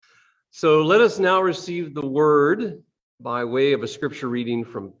So let us now receive the word by way of a scripture reading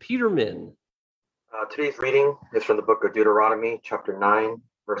from Peter Min. Today's reading is from the book of Deuteronomy, chapter 9,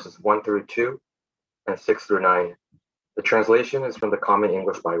 verses 1 through 2 and 6 through 9. The translation is from the Common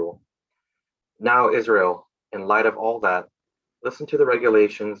English Bible. Now, Israel, in light of all that, listen to the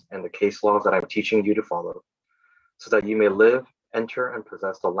regulations and the case laws that I'm teaching you to follow, so that you may live, enter, and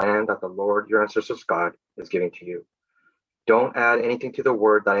possess the land that the Lord, your ancestors' God, is giving to you. Don't add anything to the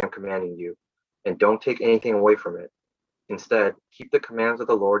word that I am commanding you, and don't take anything away from it. Instead, keep the commands of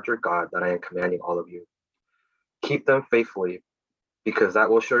the Lord your God that I am commanding all of you. Keep them faithfully, because that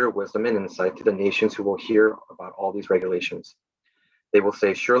will show your wisdom and insight to the nations who will hear about all these regulations. They will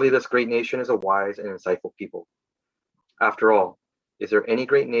say, surely this great nation is a wise and insightful people. After all, is there any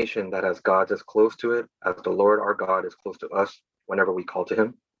great nation that has gods as close to it as the Lord our God is close to us whenever we call to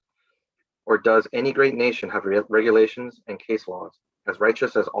him? Or does any great nation have regulations and case laws as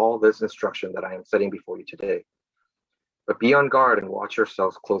righteous as all this instruction that I am setting before you today? But be on guard and watch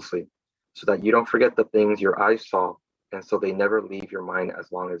yourselves closely, so that you don't forget the things your eyes saw, and so they never leave your mind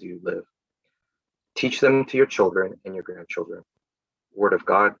as long as you live. Teach them to your children and your grandchildren. Word of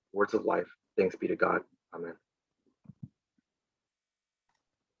God, words of life. Thanks be to God. Amen.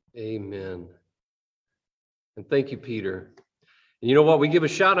 Amen. And thank you, Peter. And you know what? We give a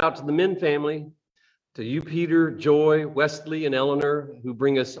shout out to the Min family, to you, Peter, Joy, Wesley, and Eleanor, who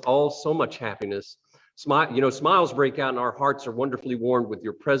bring us all so much happiness. Smiles break out and our hearts are wonderfully warmed with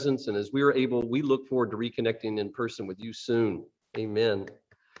your presence. And as we are able, we look forward to reconnecting in person with you soon. Amen.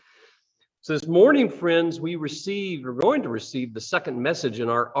 So this morning, friends, we're going to receive the second message in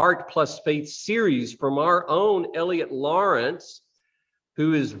our Art Plus Faith series from our own Elliot Lawrence,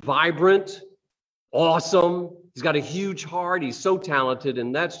 who is vibrant, awesome. He's got a huge heart. He's so talented.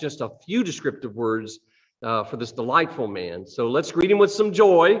 And that's just a few descriptive words for this delightful man. So let's greet him with some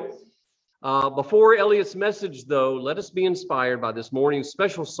joy. Before Elliot's message, though, let us be inspired by this morning's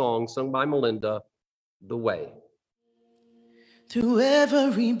special song sung by Melinda, The Way. Through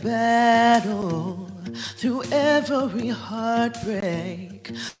every battle, through every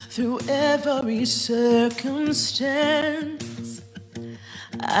heartbreak, through every circumstance,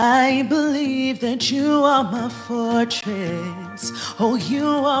 I believe that you are my fortress. Oh, you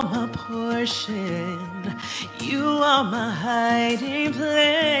are my portion. You are my hiding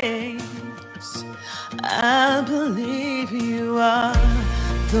place. I believe you are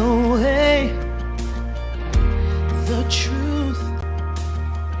the way, the truth,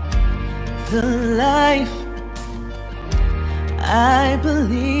 the life. I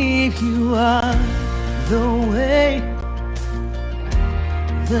believe you are the way,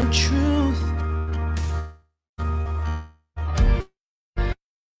 the truth,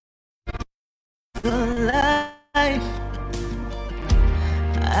 the life.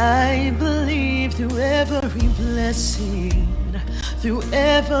 I believe through every blessing, through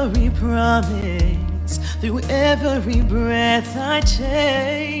every promise, through every breath I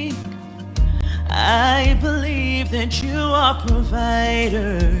take. I believe that you are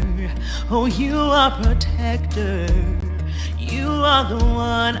provider. Oh, you are protector. You are the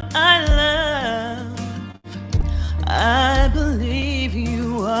one I love. I believe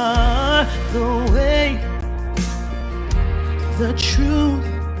you are the way, the truth,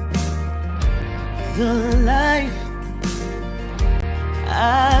 the life.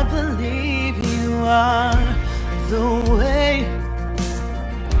 I believe you are the way,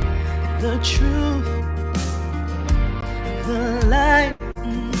 the truth, the life.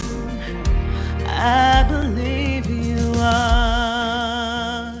 I believe you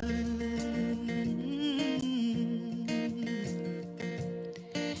are.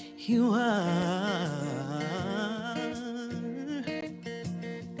 You are.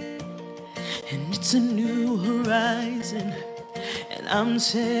 And it's a new horizon, and I'm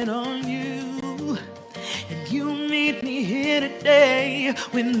set on you. And you meet me here today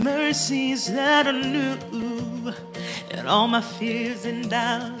with mercies that are new. And all my fears and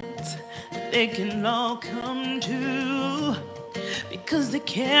doubts, they can all come true, because they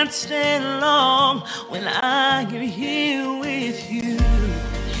can't stay long when I am here with you.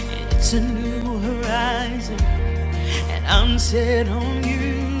 And it's a new horizon, and I'm set on you.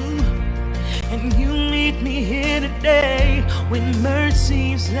 And you meet me here today with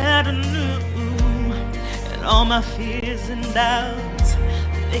mercies that are new. And all my fears and doubts,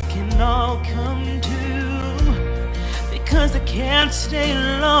 they can all come true, because I can't stay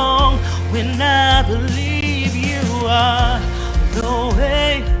long when I believe you are the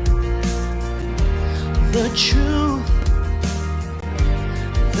way, the truth,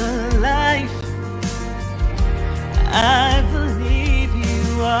 the life. I believe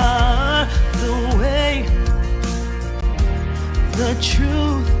you are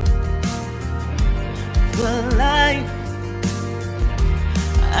truth, the life.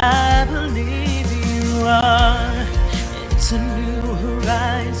 I believe you are. It's a new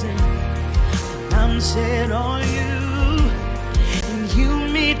horizon. I'm set on you, and you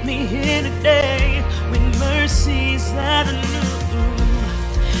meet me here today with mercies that are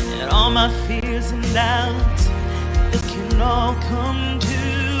new, and all my fears and doubts, they can all come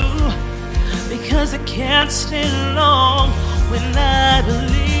true, because I can't stay long when I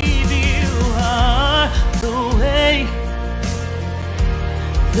believe you are the way,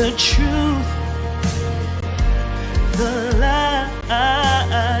 the truth, the life.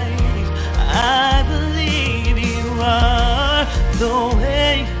 I believe you are the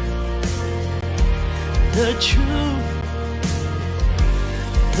way, the truth,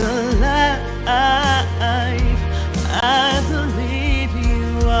 the life. I believe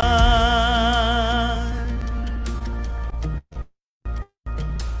you are.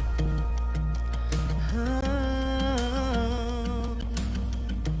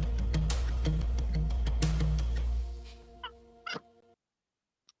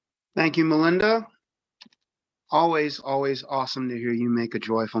 Thank you, Melinda. Always awesome to hear you make a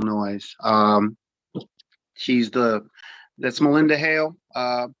joyful noise. That's Melinda Hale,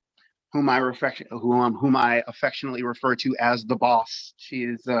 whom I affectionately refer to as the boss. She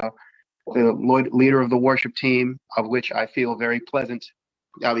is the leader of the worship team, of which I feel very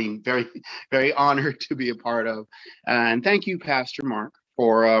very honored to be a part of. And thank you, Pastor Mark,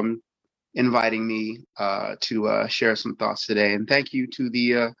 for inviting me to share some thoughts today. And thank you to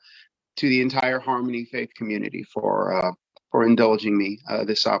the entire Harmony Faith community for indulging me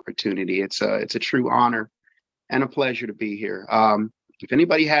this opportunity. It's a true honor and a pleasure to be here. If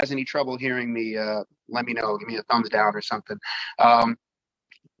anybody has any trouble hearing me, let me know. Give me a thumbs down or something.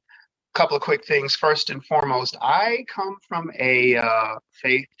 Couple of quick things. First and foremost, I come from a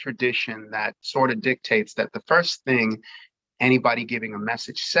faith tradition that sort of dictates that the first thing anybody giving a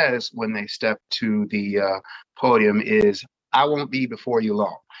message says when they step to the podium is, "I won't be before you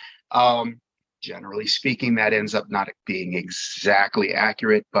long." Generally speaking, that ends up not being exactly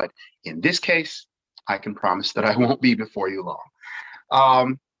accurate, but in this case, I can promise that I won't be before you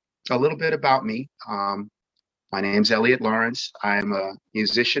long. A little bit about me. My name's Elliot Lawrence. I'm a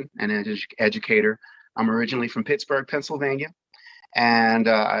musician and an educator. I'm originally from Pittsburgh, Pennsylvania, and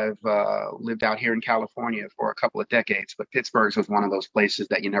I've lived out here in California for a couple of decades, but Pittsburgh was one of those places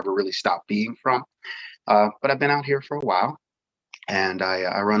that you never really stop being from. But I've been out here for a while, and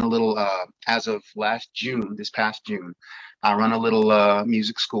I run a little, as of this past June, I run a little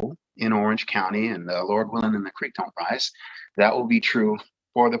music school in Orange County, and Lord willing, and the creek don't rise, that will be true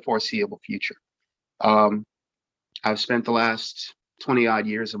for the foreseeable future. I've spent the last 20 odd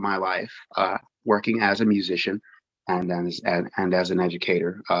years of my life working as a musician and as an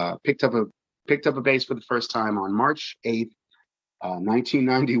educator. Picked up a bass for the first time on March 8th,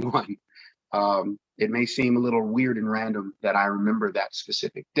 1991. It may seem a little weird and random that I remember that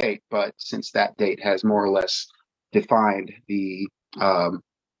specific date, but since that date has more or less defined the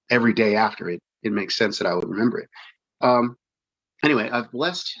every day after it, it makes sense that I would remember it. Anyway, I've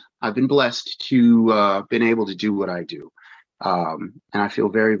been blessed to been able to do what I do. And I feel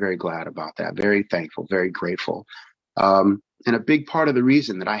very, very glad about that. Very thankful, very grateful. And a big part of the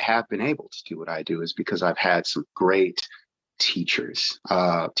reason that I have been able to do what I do is because I've had some great teachers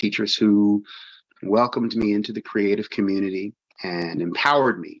who welcomed me into the creative community and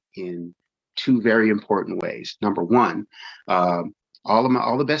empowered me in two very important ways. Number one,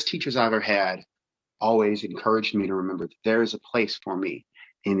 all the best teachers I've ever had always encouraged me to remember that there is a place for me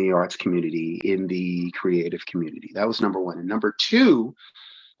in the arts community, in the creative community. That was number one. And number two,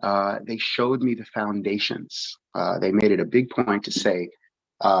 they showed me the foundations. They made it a big point to say,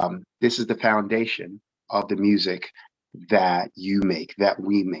 this is the foundation of the music that you make, that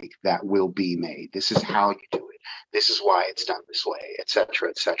we make, that will be made. This is how you do it. This is why it's done this way, et cetera,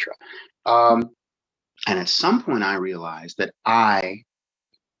 et cetera. And at some point I realized that I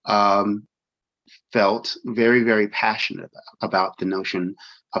felt very, very passionate about the notion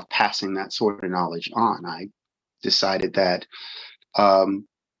of passing that sort of knowledge on. I decided that an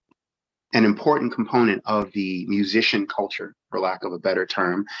important component of the musician culture, for lack of a better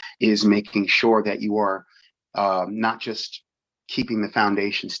term, is making sure that you are not just keeping the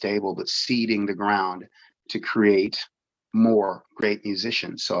foundation stable, but seeding the ground to create more great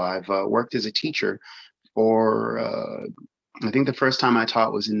musicians. So I've worked as a teacher for I think the first time I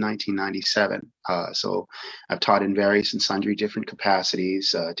taught was in 1997. So I've taught in various and sundry different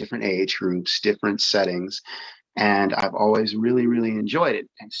capacities, different age groups, different settings, and I've always really, really enjoyed it.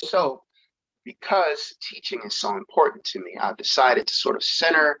 And so because teaching is so important to me, I've decided to sort of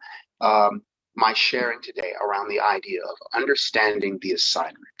center my sharing today around the idea of understanding the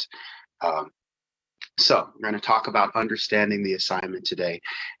assignment. So we're going to talk about understanding the assignment today,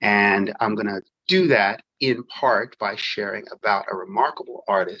 and I'm going to do that in part by sharing about a remarkable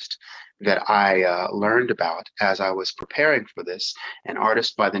artist that I learned about as I was preparing for this, an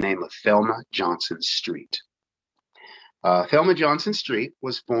artist by the name of Thelma Johnson Street. Thelma Johnson Street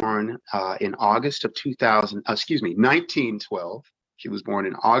was born in August of 1912. She was born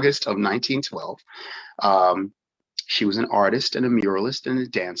in August of 1912. She was an artist and a muralist and a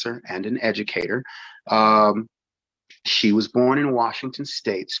dancer and an educator. She was born in Washington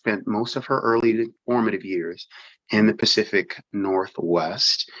State, spent most of her early formative years in the Pacific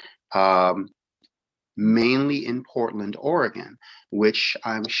Northwest, mainly in Portland, Oregon, which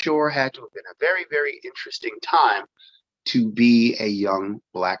I'm sure had to have been a very, very interesting time to be a young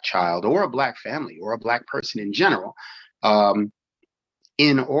Black child or a Black family or a Black person in general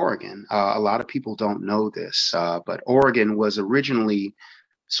in Oregon. A lot of people don't know this, but Oregon was originally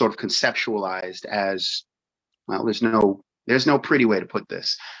sort of conceptualized as, well, there's no pretty way to put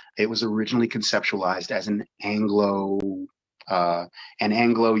this. It was originally conceptualized as an Anglo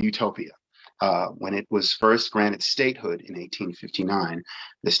utopia. When it was first granted statehood in 1859,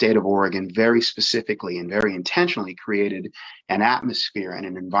 the state of Oregon very specifically and very intentionally created an atmosphere and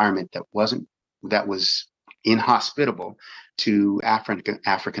an environment that was inhospitable to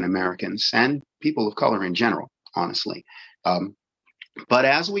African Americans and people of color in general, honestly. But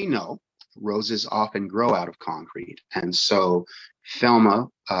as we know, roses often grow out of concrete. And so Thelma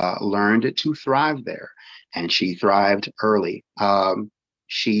learned to thrive there, and she thrived early.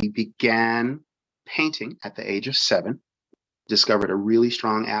 She began painting at the age of 7, discovered a really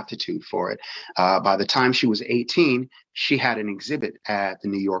strong aptitude for it. By the time she was 18, she had an exhibit at the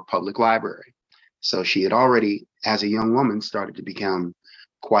New York Public Library. So she had already, as a young woman, started to become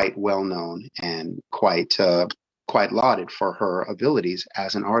quite well known and quite lauded for her abilities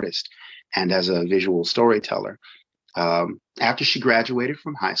as an artist and as a visual storyteller. After she graduated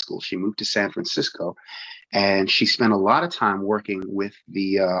from high school, she moved to San Francisco, and she spent a lot of time working with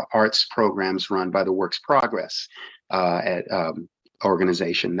the arts programs run by the Works Progress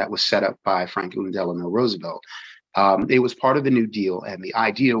organization that was set up by Franklin Delano Roosevelt. It was part of the New Deal, and the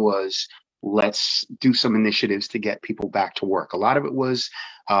idea was, let's do some initiatives to get people back to work. A lot of it was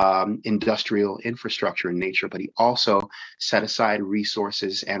industrial infrastructure in nature, but he also set aside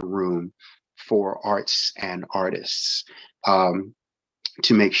resources and room for arts and artists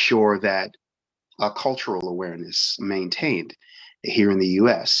to make sure that cultural awareness maintained here in the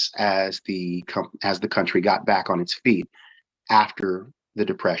U.S. as the country got back on its feet after the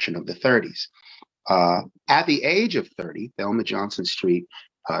Depression of the 30s. At the age of 30, Thelma Johnson Street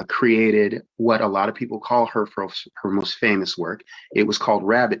created what a lot of people call her most famous work. It was called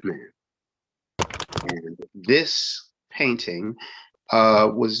Rabbit Man. And this painting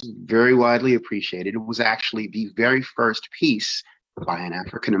was very widely appreciated. It was actually the very first piece by an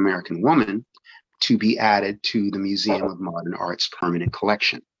African American woman to be added to the Museum of Modern Art's permanent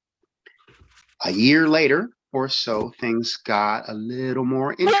collection. A year later or so, things got a little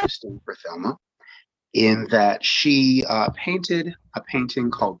more interesting for Thelma, in that she painted a painting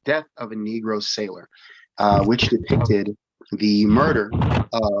called Death of a Negro Sailor, which depicted the murder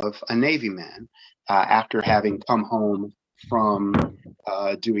of a Navy man after having come home from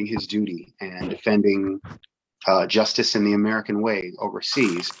doing his duty and defending justice in the American way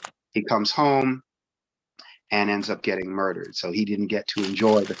overseas. He comes home and ends up getting murdered. So he didn't get to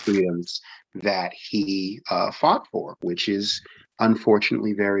enjoy the freedoms that he fought for, which is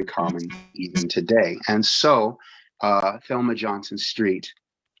unfortunately very common even today. And so Thelma Johnson Street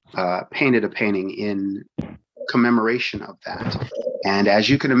painted a painting in commemoration of that. And as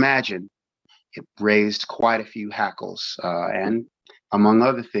you can imagine, it raised quite a few hackles and, among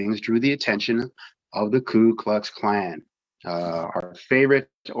other things, drew the attention of the Ku Klux Klan, our favorite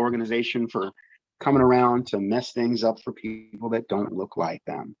organization for coming around to mess things up for people that don't look like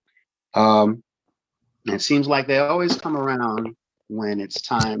them. And it seems like they always come around when it's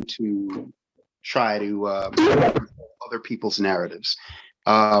time to try to other people's narratives.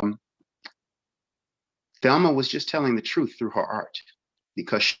 Thelma was just telling the truth through her art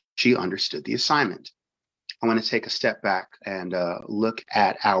because she understood the assignment. I want to take a step back and look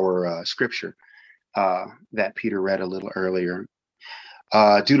at our scripture that Peter read a little earlier.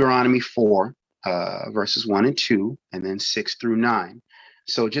 Deuteronomy 4, verses 1 and 2, and then 6 through 9.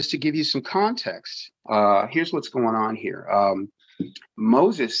 So just to give you some context, here's what's going on here.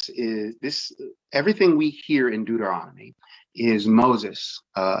 Moses is this, everything we hear in Deuteronomy is Moses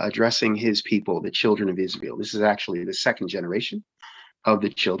addressing his people, the children of Israel. This is actually the second generation of the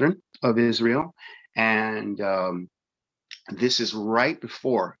children of Israel. And this is right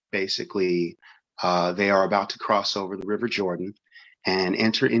before, basically, they are about to cross over the River Jordan and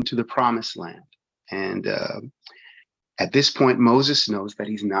enter into the promised land. And at this point, Moses knows that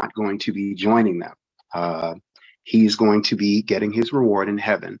he's not going to be joining them. He's going to be getting his reward in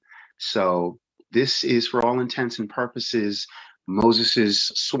heaven. So this is, for all intents and purposes,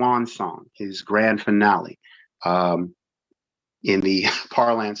 Moses's swan song, his grand finale. In the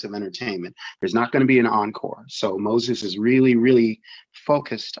parlance of entertainment, there's not going to be an encore. So Moses is really, really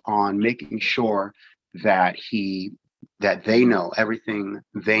focused on making sure that they know everything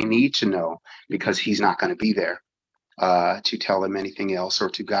they need to know, because he's not going to be there to tell them anything else or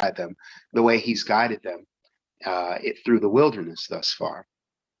to guide them the way he's guided them through the wilderness thus far.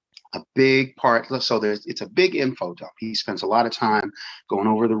 A big part, so it's a big info dump. He spends a lot of time going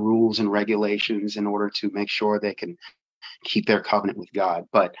over the rules and regulations in order to make sure they can keep their covenant with God.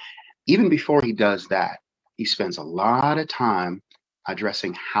 But even before he does that, he spends a lot of time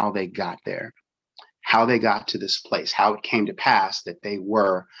addressing how they got there, how they got to this place, how it came to pass that they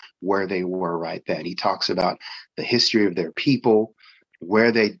were where they were right then. He talks about the history of their people,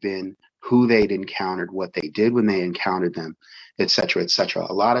 where they'd been, who they'd encountered, what they did when they encountered them, et cetera, et cetera.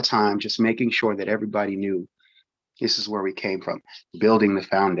 A lot of time just making sure that everybody knew this is where we came from, building the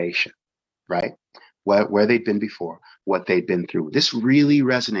foundation, right? Where they'd been before, what they'd been through. This really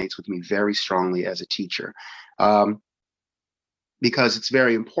resonates with me very strongly as a teacher, because it's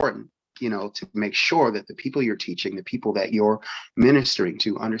very important, to make sure that the people you're teaching, the people that you're ministering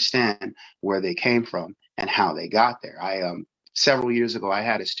to, understand where they came from and how they got there. Several years ago, I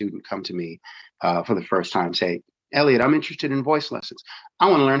had a student come to me for the first time, say, "Elliot, I'm interested in voice lessons. I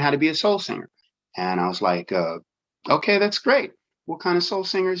want to learn how to be a soul singer." And I was like, okay, that's great. What kind of soul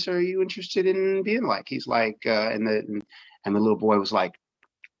singers are you interested in being like? He's like, and the little boy was like,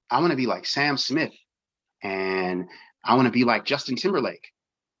 "I want to be like Sam Smith, and I want to be like Justin Timberlake."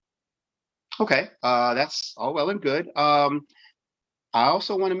 Okay, that's all well and good. I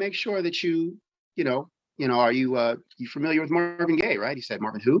also want to make sure that you are you familiar with Marvin Gaye, right? He said,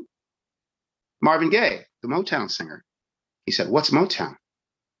 "Marvin who?" "Marvin Gaye, the Motown singer." He said, "What's Motown?"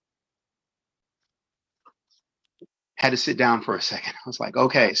 Had to sit down for a second. I was like,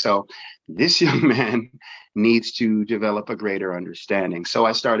 okay, so this young man needs to develop a greater understanding. So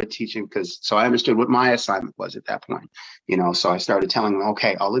I started teaching, so I understood what my assignment was at that point. So I started telling them,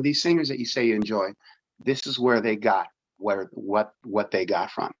 okay, all of these singers that you say you enjoy, this is where they got, what they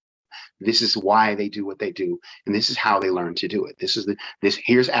got from. This is why they do what they do, and this is how they learn to do it.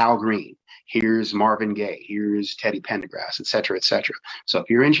 Here's Al Green, here's Marvin Gaye, here's Teddy Pendergrass, et cetera, et cetera. So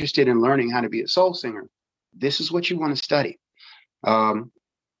if you're interested in learning how to be a soul singer, this is what you want to study.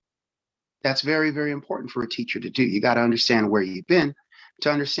 That's very, very important for a teacher to do. You got to understand where you've been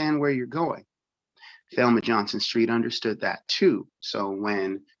to understand where you're going. Thelma Johnson Street understood that too. So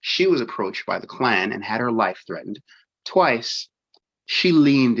when she was approached by the Klan and had her life threatened twice, she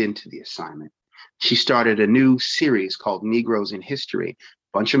leaned into the assignment. She started a new series called Negroes in History,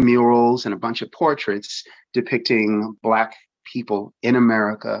 a bunch of murals and a bunch of portraits depicting Black people in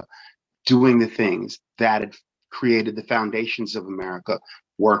America doing the things that had created the foundations of America,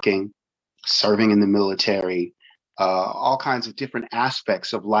 working, serving in the military, all kinds of different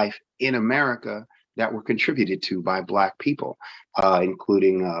aspects of life in America that were contributed to by Black people,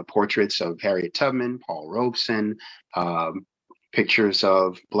 including portraits of Harriet Tubman, Paul Robeson, pictures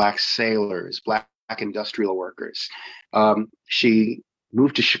of Black sailors, Black industrial workers. She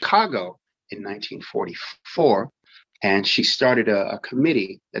moved to Chicago in 1944, and she started a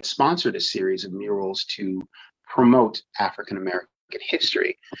committee that sponsored a series of murals to promote African American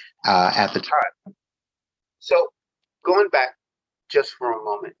history at the time. So going back just for a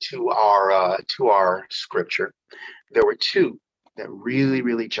moment to our scripture, there were two that really,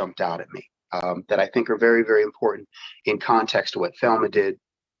 really jumped out at me that I think are very, very important in context to what Thelma did.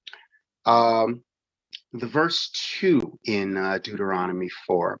 The verse 2 in Deuteronomy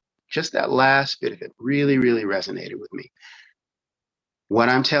 4, just that last bit of it really, really resonated with me. What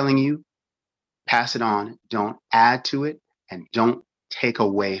I'm telling you, pass it on. Don't add to it and don't take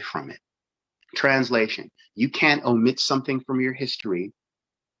away from it. Translation: you can't omit something from your history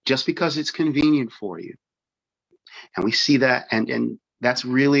just because it's convenient for you. And we see that, and that's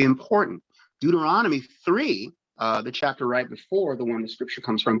really important. Deuteronomy 3, the chapter right before the one the scripture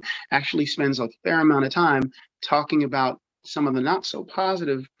comes from, actually spends a fair amount of time talking about some of the not so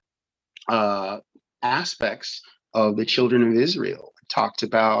positive aspects of the children of Israel. It talked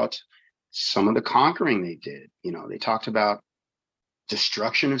about some of the conquering they did. They talked about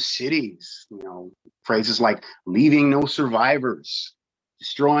destruction of cities, phrases like leaving no survivors,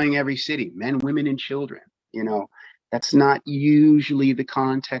 destroying every city, men, women, and children. That's not usually the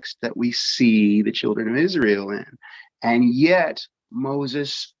context that we see the children of Israel in. And yet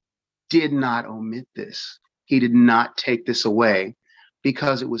Moses did not omit this. He did not take this away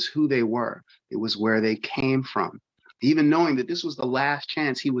because it was who they were. It was where they came from. Even knowing that this was the last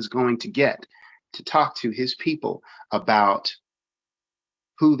chance he was going to get to talk to his people about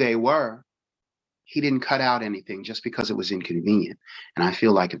who they were, he didn't cut out anything just because it was inconvenient. And I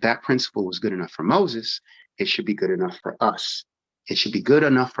feel like if that principle was good enough for Moses, it should be good enough for us. It should be good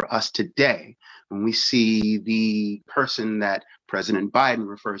enough for us today when we see the person that President Biden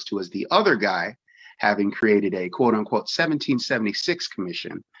refers to as the other guy having created a quote unquote 1776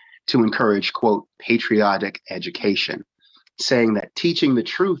 commission to encourage, quote, patriotic education, saying that teaching the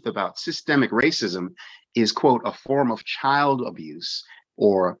truth about systemic racism is, quote, a form of child abuse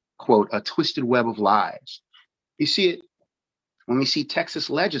or, quote, a twisted web of lies. You see it when we see Texas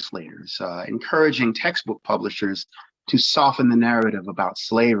legislators encouraging textbook publishers to soften the narrative about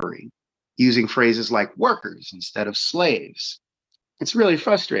slavery, using phrases like workers instead of slaves. It's really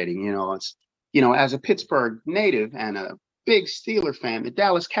frustrating. As a Pittsburgh native and a big Steeler fan, the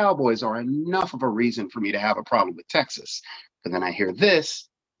Dallas Cowboys are enough of a reason for me to have a problem with Texas. But then I hear this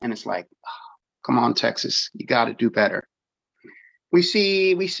and it's like, oh, come on, Texas, you got to do better. We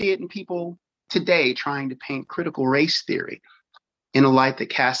see it in people today trying to paint critical race theory in a light that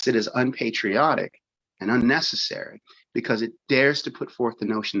casts it as unpatriotic and unnecessary because it dares to put forth the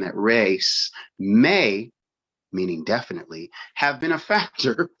notion that race may, meaning definitely, have been a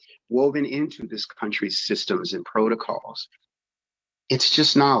factor woven into this country's systems and protocols. It's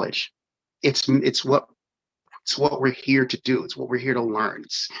just knowledge. It's what we're here to do. It's what we're here to learn.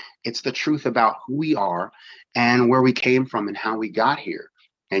 It's the truth about who we are and where we came from and how we got here.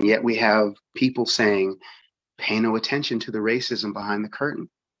 And yet we have people saying, pay no attention to the racism behind the curtain.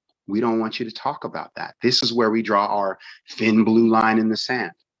 We don't want you to talk about that. This is where we draw our thin blue line in the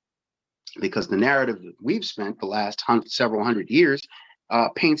sand. Because the narrative that we've spent the last several hundred years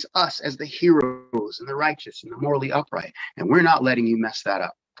paints us as the heroes and the righteous and the morally upright. And we're not letting you mess that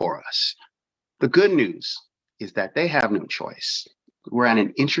up for us. The good news is that they have no choice. We're at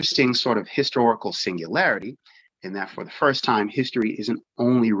an interesting sort of historical singularity in that for the first time, history isn't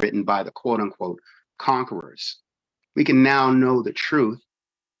only written by the quote unquote conquerors. We can now know the truth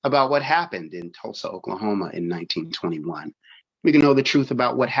about what happened in Tulsa, Oklahoma in 1921. We can know the truth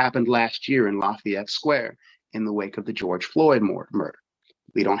about what happened last year in Lafayette Square in the wake of the George Floyd murder.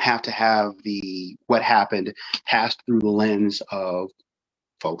 We don't have to have what happened passed through the lens of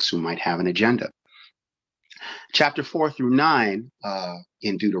folks who might have an agenda. Chapter 4 through 9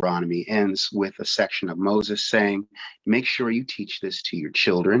 in Deuteronomy ends with a section of Moses saying, make sure you teach this to your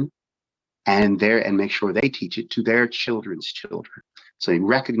children and make sure they teach it to their children's children. So he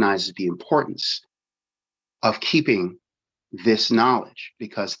recognizes the importance of keeping this knowledge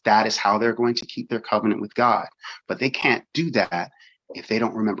because that is how they're going to keep their covenant with God. But they can't do that if they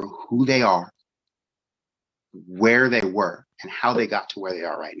don't remember who they are, where they were, and how they got to where they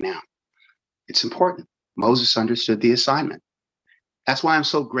are right now. It's important. Moses understood the assignment. That's why I'm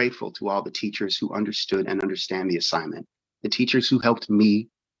so grateful to all the teachers who understood and understand the assignment, the teachers who helped me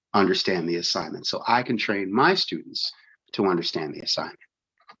understand the assignment so I can train my students to understand the assignment.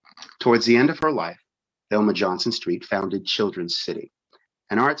 Towards the end of her life, Thelma Johnson Street founded Children's City,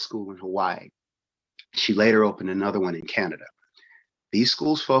 an art school in Hawaii. She later opened another one in Canada. These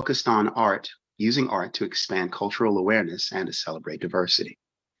schools focused on art, using art to expand cultural awareness and to celebrate diversity.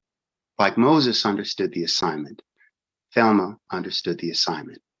 Like Moses understood the assignment, Thelma understood the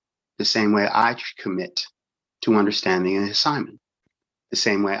assignment, the same way I commit to understanding the assignment, the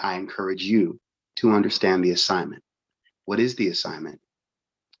same way I encourage you to understand the assignment. What is the assignment?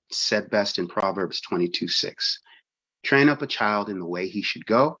 It's said best in Proverbs 22:6. Train up a child in the way he should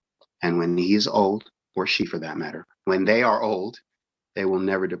go, and when he is old, or she for that matter, when they are old, they will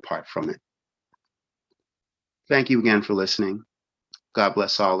never depart from it. Thank you again for listening. God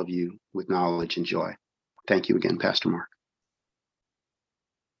bless all of you with knowledge and joy. Thank you again, Pastor Mark.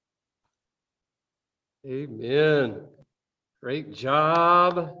 Amen. Great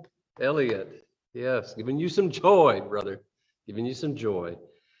job, Elliot. Yes, giving you some joy, brother. Giving you some joy.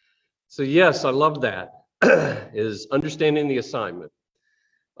 So yes, I love that, is understanding the assignment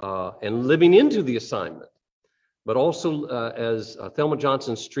and living into the assignment. But also, as Thelma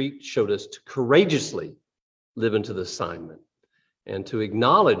Johnson Street showed us, to courageously live into the assignment. And to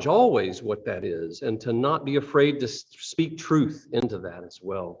acknowledge always what that is and to not be afraid to speak truth into that as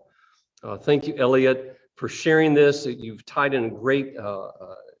well. Thank you, Elliot, for sharing this. You've tied in great,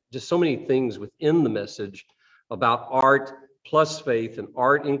 just so many things within the message about art plus faith, and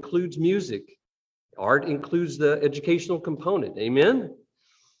art includes music. Art includes the educational component. Amen.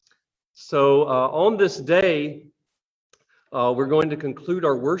 So on this day, we're going to conclude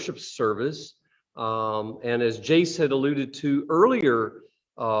our worship service. And as Jace had alluded to earlier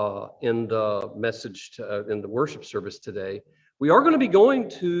in the message, in the worship service today, we are going to be going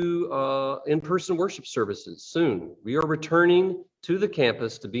to in-person worship services soon. We are returning to the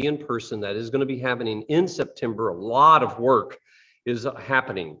campus to be in person. That is going to be happening in September. A lot of work is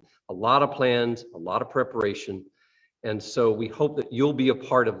happening, a lot of plans, a lot of preparation. And so we hope that you'll be a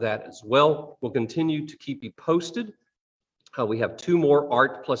part of that as well. We'll continue to keep you posted. We have 2 more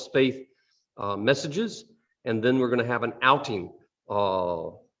Art plus Faith messages, and then we're going to have an outing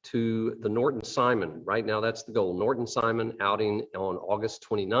to the Norton Simon. Right now, that's the goal. Norton Simon outing on August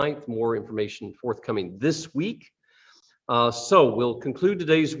 29th. More information forthcoming this week. So we'll conclude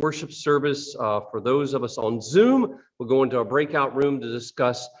today's worship service. For those of us on Zoom, we'll go into a breakout room to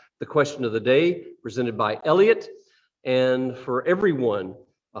discuss the question of the day presented by Elliot. And for everyone,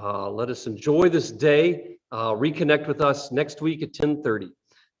 let us enjoy this day. Reconnect with us next week at 10:30.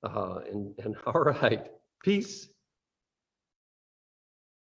 And all right, peace.